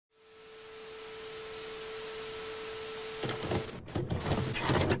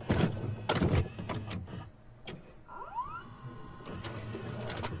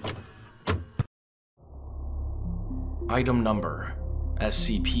Item Number: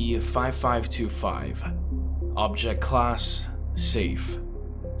 SCP-5525. Object Class: Safe.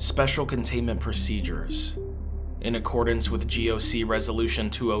 Special Containment Procedures. In accordance with GOC Resolution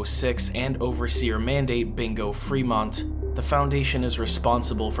 206 and Overseer Mandate Bingo Fremont, the Foundation is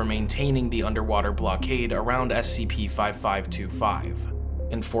responsible for maintaining the underwater blockade around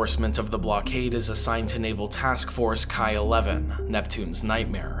SCP-5525. Enforcement of the blockade is assigned to Naval Task Force Chi-11, Neptune's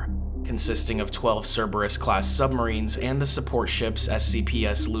Nightmare, consisting of 12 Cerberus-class submarines and the support ships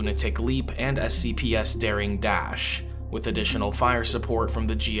SCPS Lunatic Leap and SCPS Daring Dash, with additional fire support from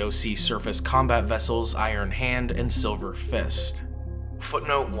the GOC surface combat vessels Iron Hand and Silver Fist.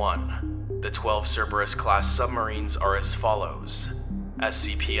 Footnote 1. The 12 Cerberus-class submarines are as follows: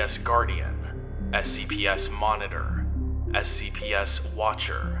 SCPS Guardian, SCPS Monitor, SCPS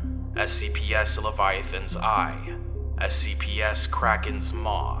Watcher, SCPS Leviathan's Eye, SCPS Kraken's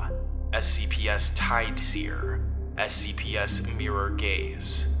Maw, SCPS Tideseer, SCPS Mirror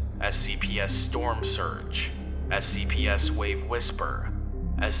Gaze, SCPS Storm Surge, SCPS Wave Whisper,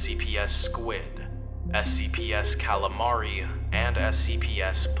 SCPS Squid, SCPS Calamari, and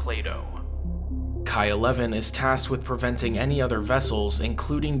SCPS Plato. Chi-11 is tasked with preventing any other vessels,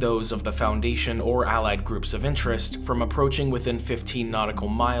 including those of the Foundation or allied groups of interest, from approaching within 15 nautical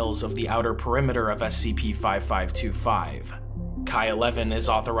miles of the outer perimeter of SCP-5525. Chi-11 is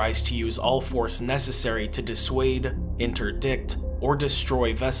authorized to use all force necessary to dissuade, interdict, or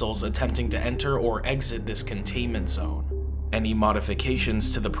destroy vessels attempting to enter or exit this containment zone. Any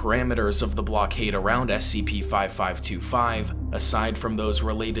modifications to the parameters of the blockade around SCP-5525, aside from those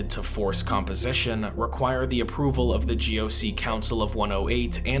related to force composition, require the approval of the GOC Council of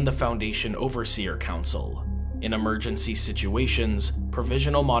 108 and the Foundation Overseer Council. In emergency situations,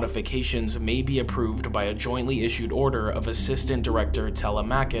 provisional modifications may be approved by a jointly issued order of Assistant Director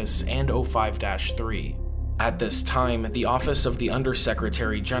Telemachus and O5-3. At this time, the Office of the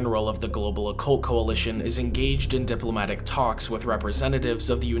Undersecretary General of the Global Occult Coalition is engaged in diplomatic talks with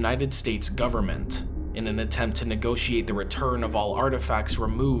representatives of the United States government in an attempt to negotiate the return of all artifacts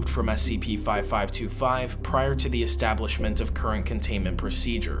removed from SCP-5525 prior to the establishment of current containment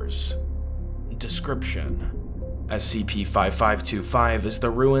procedures. Description: SCP-5525 is the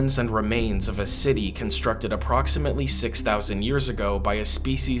ruins and remains of a city constructed approximately 6,000 years ago by a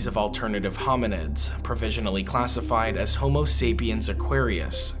species of alternative hominids, provisionally classified as Homo sapiens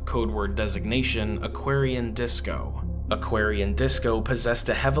aquarius, codeword designation Aquarian Disco. Aquarian Disco possessed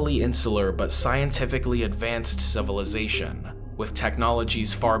a heavily insular but scientifically advanced civilization, with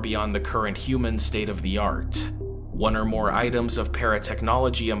technologies far beyond the current human state-of-the-art. One or more items of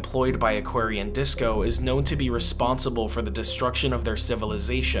paratechnology employed by Aquarian Disco is known to be responsible for the destruction of their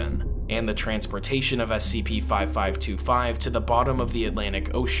civilization and the transportation of SCP-5525 to the bottom of the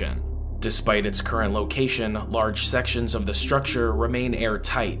Atlantic Ocean. Despite its current location, large sections of the structure remain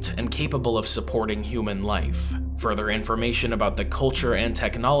airtight and capable of supporting human life. Further information about the culture and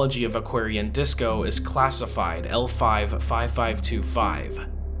technology of Aquarian Disco is classified L5-5525.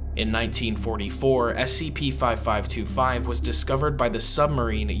 In 1944, SCP-5525 was discovered by the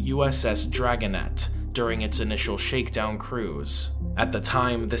submarine USS Dragonet during its initial shakedown cruise. At the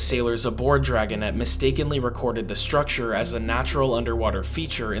time, the sailors aboard Dragonet mistakenly recorded the structure as a natural underwater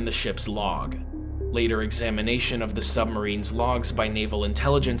feature in the ship's log. Later examination of the submarine's logs by naval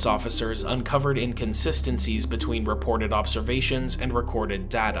intelligence officers uncovered inconsistencies between reported observations and recorded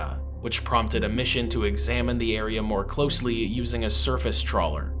data, which prompted a mission to examine the area more closely using a surface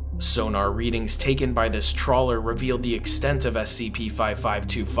trawler. Sonar readings taken by this trawler revealed the extent of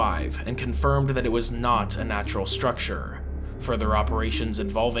SCP-5525 and confirmed that it was not a natural structure. Further operations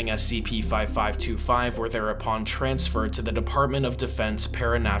involving SCP-5525 were thereupon transferred to the Department of Defense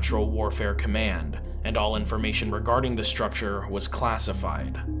Paranatural Warfare Command, and all information regarding the structure was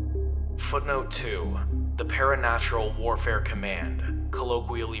classified. Footnote 2. The Paranatural Warfare Command,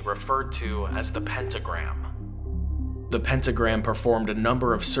 colloquially referred to as the Pentagram. The Pentagram performed a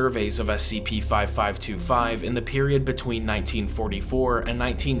number of surveys of SCP-5525 in the period between 1944 and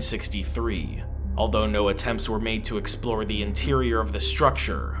 1963, although no attempts were made to explore the interior of the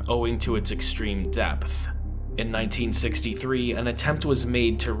structure owing to its extreme depth. In 1963, an attempt was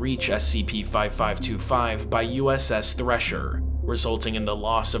made to reach SCP-5525 by USS Thresher, resulting in the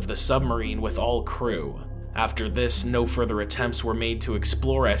loss of the submarine with all crew. After this, no further attempts were made to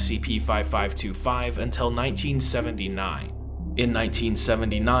explore SCP-5525 until 1979. In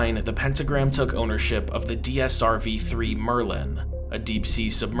 1979, the Pentagram took ownership of the DSRV-3 Merlin, a deep-sea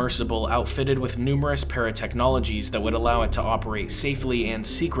submersible outfitted with numerous paratechnologies that would allow it to operate safely and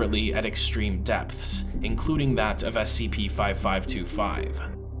secretly at extreme depths, including that of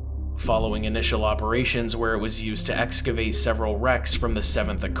SCP-5525. Following initial operations where it was used to excavate several wrecks from the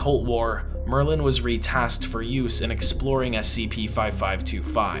 7th Occult War, Merlin was retasked for use in exploring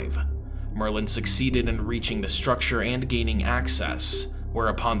SCP-5525. Merlin succeeded in reaching the structure and gaining access,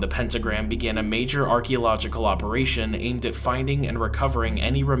 whereupon the Pentagram began a major archaeological operation aimed at finding and recovering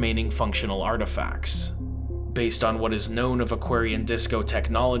any remaining functional artifacts. Based on what is known of Aquarian Disco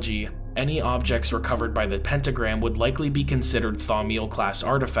technology, any objects recovered by the Pentagram would likely be considered Thaumiel-class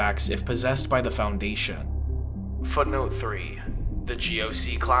artifacts if possessed by the Foundation. Footnote 3. The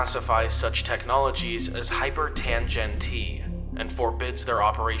GOC classifies such technologies as hypertangent and forbids their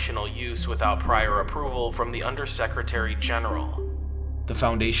operational use without prior approval from the Undersecretary General. The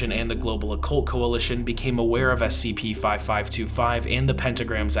Foundation and the Global Occult Coalition became aware of SCP-5525 and the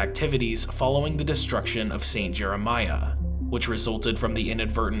Pentagram's activities following the destruction of St. Jeremiah, which resulted from the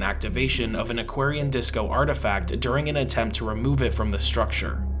inadvertent activation of an Aquarian Disco artifact during an attempt to remove it from the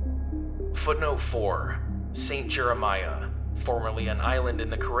structure. Footnote 4. St. Jeremiah, formerly an island in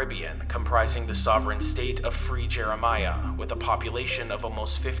the Caribbean comprising the sovereign state of Free Jeremiah with a population of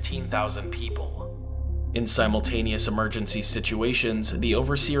almost 15,000 people. In simultaneous emergency situations, the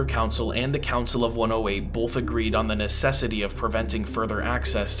Overseer Council and the Council of 108 both agreed on the necessity of preventing further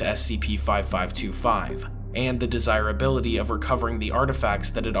access to SCP-5525, and the desirability of recovering the artifacts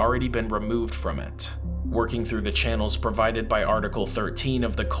that had already been removed from it. Working through the channels provided by Article 13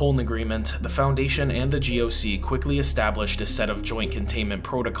 of the Colne Agreement, the Foundation and the GOC quickly established a set of joint containment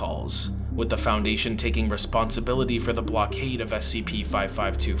protocols, with the Foundation taking responsibility for the blockade of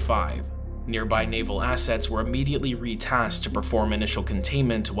SCP-5525. Nearby naval assets were immediately retasked to perform initial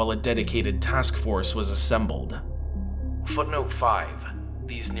containment while a dedicated task force was assembled. Footnote 5.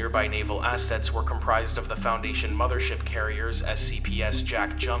 These nearby naval assets were comprised of the Foundation mothership carriers SCPS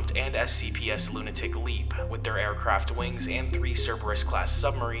Jack Jumped and SCPS Lunatic Leap, with their aircraft wings and 3 Cerberus-class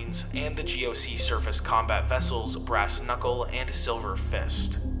submarines, and the GOC surface combat vessels Brass Knuckle and Silver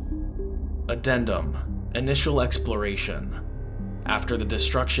Fist. Addendum. Initial exploration. After the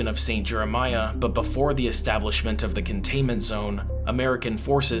destruction of St. Jeremiah, but before the establishment of the containment zone, American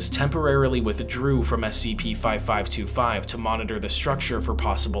forces temporarily withdrew from SCP-5525 to monitor the structure for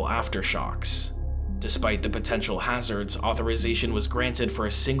possible aftershocks. Despite the potential hazards, authorization was granted for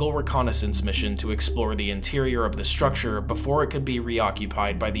a single reconnaissance mission to explore the interior of the structure before it could be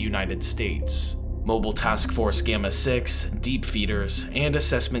reoccupied by the United States. Mobile Task Force Gamma-6, Deep Feeders, and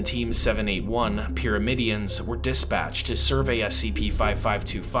Assessment Team 781, Pyramidians, were dispatched to survey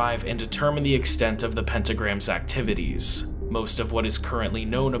SCP-5525 and determine the extent of the Pentagram's activities. Most of what is currently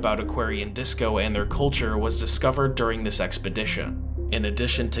known about Aquarian Disco and their culture was discovered during this expedition. In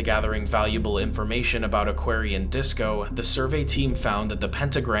addition to gathering valuable information about Aquarian Disco, the survey team found that the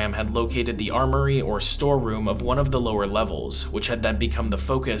Pentagram had located the armory or storeroom of one of the lower levels, which had then become the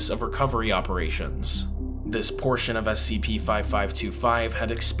focus of recovery operations. This portion of SCP-5525 had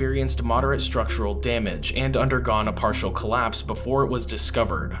experienced moderate structural damage and undergone a partial collapse before it was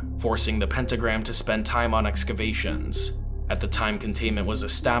discovered, forcing the Pentagram to spend time on excavations. At the time containment was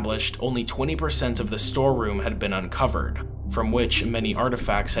established, only 20% of the storeroom had been uncovered, from which many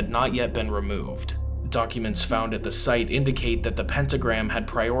artifacts had not yet been removed. Documents found at the site indicate that the Pentagram had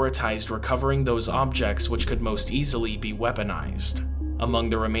prioritized recovering those objects which could most easily be weaponized. Among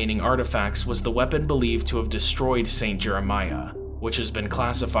the remaining artifacts was the weapon believed to have destroyed St. Jeremiah, which has been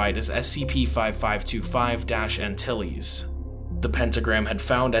classified as SCP-5525-Antilles. The Pentagram had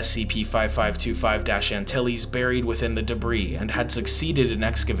found SCP-5525-Antilles buried within the debris and had succeeded in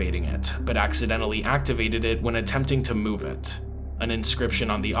excavating it, but accidentally activated it when attempting to move it. An inscription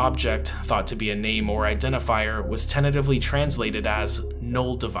on the object, thought to be a name or identifier, was tentatively translated as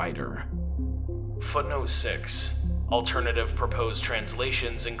Null Divider. Footnote 6. Alternative proposed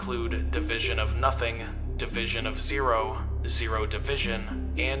translations include Division of Nothing, Division of Zero, Zero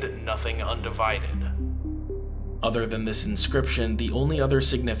Division, and Nothing Undivided. Other than this inscription, the only other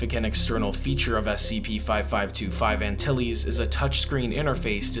significant external feature of SCP-5525 Antilles is a touchscreen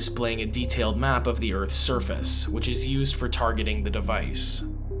interface displaying a detailed map of the Earth's surface, which is used for targeting the device.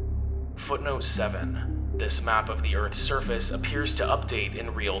 Footnote 7. This map of the Earth's surface appears to update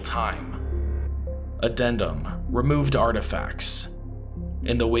in real time. Addendum. Removed artifacts.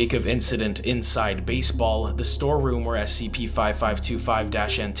 In the wake of Incident Inside Baseball, the storeroom where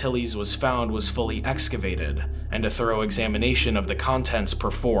SCP-5525-Antilles was found was fully excavated, and a thorough examination of the contents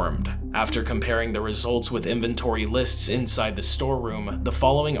performed. After comparing the results with inventory lists inside the storeroom, the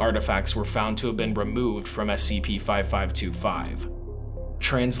following artifacts were found to have been removed from SCP-5525.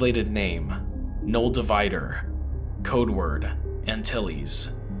 Translated name: Null Divider. Codeword: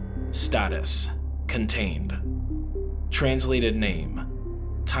 Antilles. Status: Contained. Translated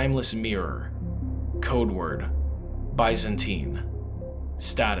name: Timeless Mirror. Codeword: Byzantine.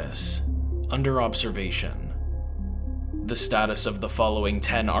 Status: Under observation. The status of the following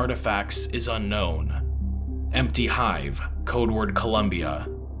 10 artifacts is unknown. Empty Hive, codeword Columbia.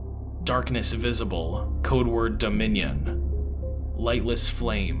 Darkness Visible, codeword Dominion. Lightless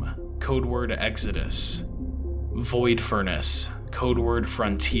Flame, codeword Exodus. Void Furnace, codeword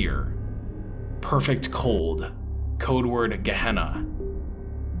Frontier. Perfect Cold, codeword Gehenna.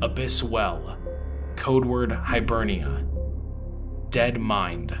 Abyss Well, codeword Hibernia. Dead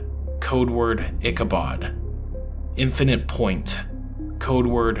Mind, codeword Ichabod. Infinite Point,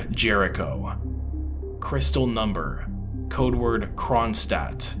 codeword Jericho. Crystal Number, codeword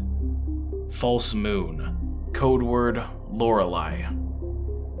Kronstadt. False Moon, codeword Lorelei.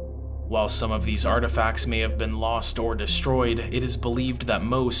 While some of these artifacts may have been lost or destroyed, it is believed that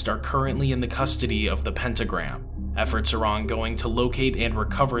most are currently in the custody of the Pentagram. Efforts are ongoing to locate and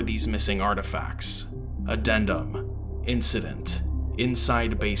recover these missing artifacts. Addendum: Incident: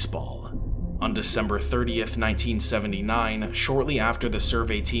 Inside Baseball. On December 30th, 1979, shortly after the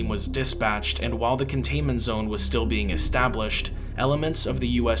survey team was dispatched and while the containment zone was still being established, elements of the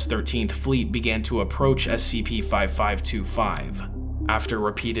US 13th Fleet began to approach SCP-5525. After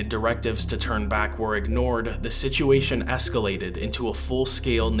repeated directives to turn back were ignored, the situation escalated into a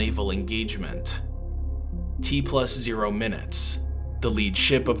full-scale naval engagement. T+0 minutes. The lead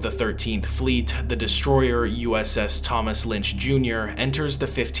ship of the 13th Fleet, the destroyer USS Thomas Lynch Jr., enters the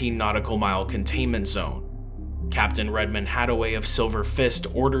 15 nautical mile containment zone. Captain Redmond Hathaway of Silver Fist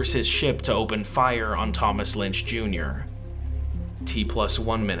orders his ship to open fire on Thomas Lynch Jr.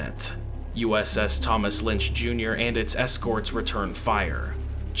 T+1 minute. USS Thomas Lynch Jr. and its escorts return fire.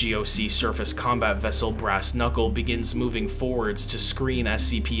 GOC surface combat vessel Brass Knuckle begins moving forwards to screen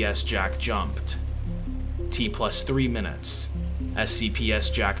SCPS Jack Jumped. T+3 minutes.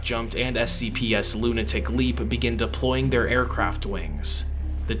 SCPS Jack Jumped and SCPS Lunatic Leap begin deploying their aircraft wings.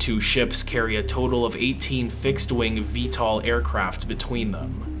 The two ships carry a total of 18 fixed-wing VTOL aircraft between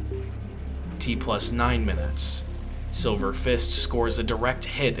them. T+9 minutes. Silver Fist scores a direct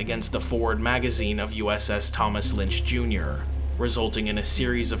hit against the forward magazine of USS Thomas Lynch Jr., resulting in a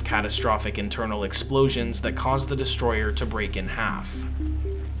series of catastrophic internal explosions that cause the destroyer to break in half.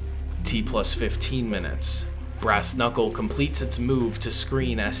 T+15 minutes. Brass Knuckle completes its move to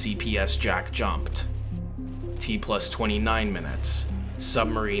screen SCPS Jack Jumped. T+29 minutes.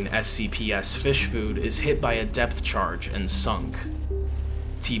 Submarine SCPS Fish Food is hit by a depth charge and sunk.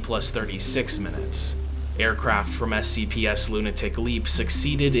 T+36 minutes. Aircraft from SCPS Lunatic Leap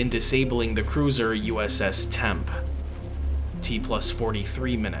succeeded in disabling the cruiser USS Temp.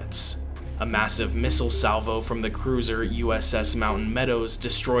 T+43 minutes. A massive missile salvo from the cruiser USS Mountain Meadows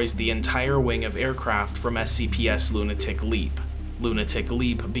destroys the entire wing of aircraft from SCPS Lunatic Leap. Lunatic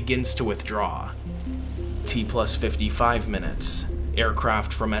Leap begins to withdraw. T+55 minutes.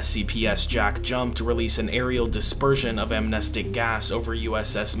 Aircraft from SCPS Jack Jumped release an aerial dispersion of amnestic gas over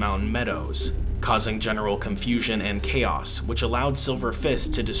USS Mountain Meadows, causing general confusion and chaos, which allowed Silver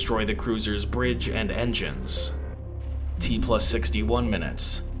Fist to destroy the cruiser's bridge and engines. T+61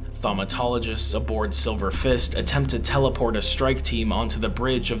 minutes. Thaumatologists aboard Silver Fist attempt to teleport a strike team onto the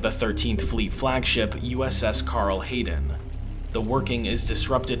bridge of the 13th Fleet flagship USS Carl Hayden. The working is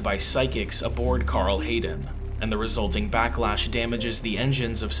disrupted by psychics aboard Carl Hayden, and the resulting backlash damages the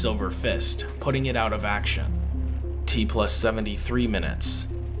engines of Silver Fist, putting it out of action. T+73 minutes.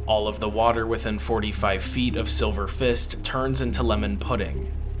 All of the water within 45 feet of Silver Fist turns into lemon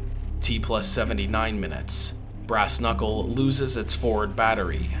pudding. T+79 minutes. Brass Knuckle loses its forward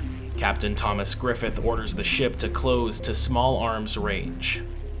battery. Captain Thomas Griffith orders the ship to close to small arms range.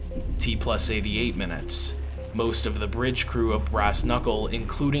 T+88 minutes. Most of the bridge crew of Brass Knuckle,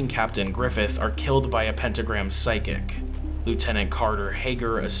 including Captain Griffith, are killed by a Pentagram psychic. Lieutenant Carter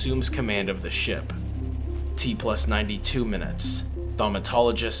Hager assumes command of the ship. T+92 minutes.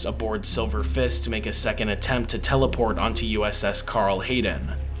 Thaumatologists aboard Silver Fist make a second attempt to teleport onto USS Carl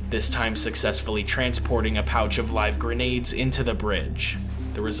Hayden, this time successfully transporting a pouch of live grenades into the bridge.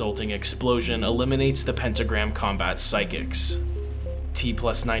 The resulting explosion eliminates the Pentagram combat psychics.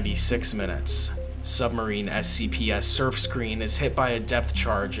 T+96 minutes. Submarine SCPS Surf Screen is hit by a depth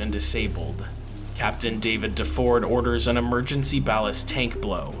charge and disabled. Captain David DeFord orders an emergency ballast tank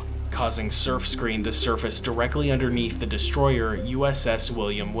blow, causing Surf Screen to surface directly underneath the destroyer USS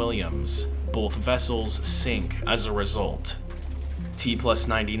William Williams. Both vessels sink as a result.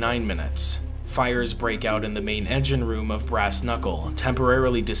 T+99 minutes. fires break out in the main engine room of Brass Knuckle,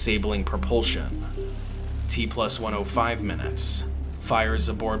 temporarily disabling propulsion. T+105 minutes. Fires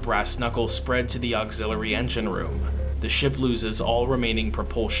aboard Brass Knuckle spread to the auxiliary engine room. The ship loses all remaining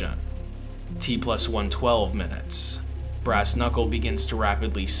propulsion. T+112 minutes. Brass Knuckle begins to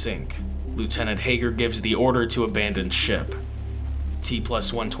rapidly sink. Lieutenant Hager gives the order to abandon ship.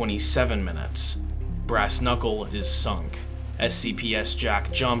 T+127 minutes. Brass Knuckle is sunk. SCP's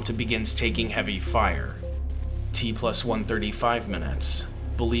Jack Jumped begins taking heavy fire. T+135 minutes.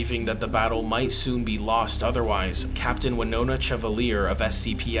 Believing that the battle might soon be lost otherwise, Captain Winona Chevalier of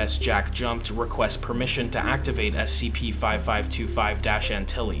SCP's Jack Jumped requests permission to activate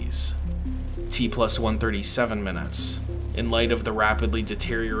SCP-5525-Antilles. T+137 minutes. In light of the rapidly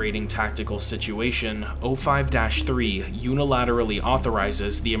deteriorating tactical situation, O5-3 unilaterally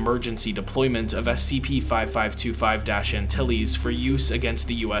authorizes the emergency deployment of SCP-5525-Antilles for use against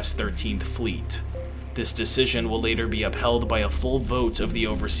the US 13th Fleet. This decision will later be upheld by a full vote of the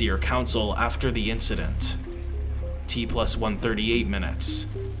Overseer Council after the incident. T+138 minutes.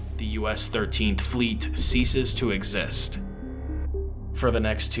 The US 13th Fleet ceases to exist. For the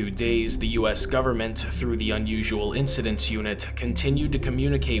next 2 days, the US government, through the Unusual Incidents Unit, continued to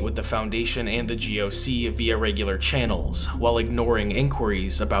communicate with the Foundation and the GOC via regular channels, while ignoring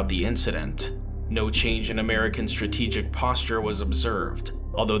inquiries about the incident. No change in American strategic posture was observed,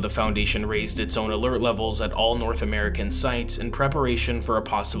 although the Foundation raised its own alert levels at all North American sites in preparation for a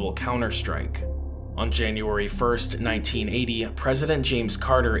possible counterstrike. On January 1st, 1980, President James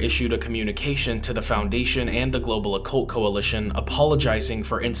Carter issued a communication to the Foundation and the Global Occult Coalition apologizing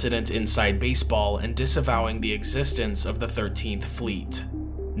for incident inside baseball and disavowing the existence of the 13th Fleet.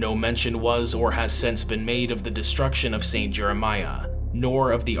 No mention was or has since been made of the destruction of St. Jeremiah,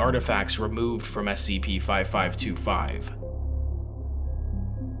 nor of the artifacts removed from SCP-5525.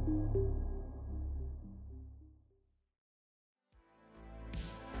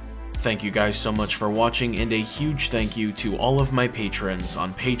 Thank you guys so much for watching, and a huge thank you to all of my patrons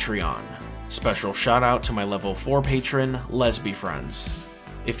on Patreon. Special shout out to my level 4 patron, LesbyFriends.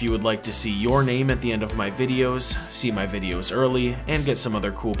 If you would like to see your name at the end of my videos, see my videos early, and get some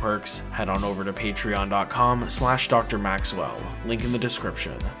other cool perks, head on over to patreon.com/Dr. Maxwell, link in the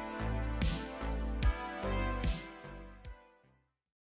description.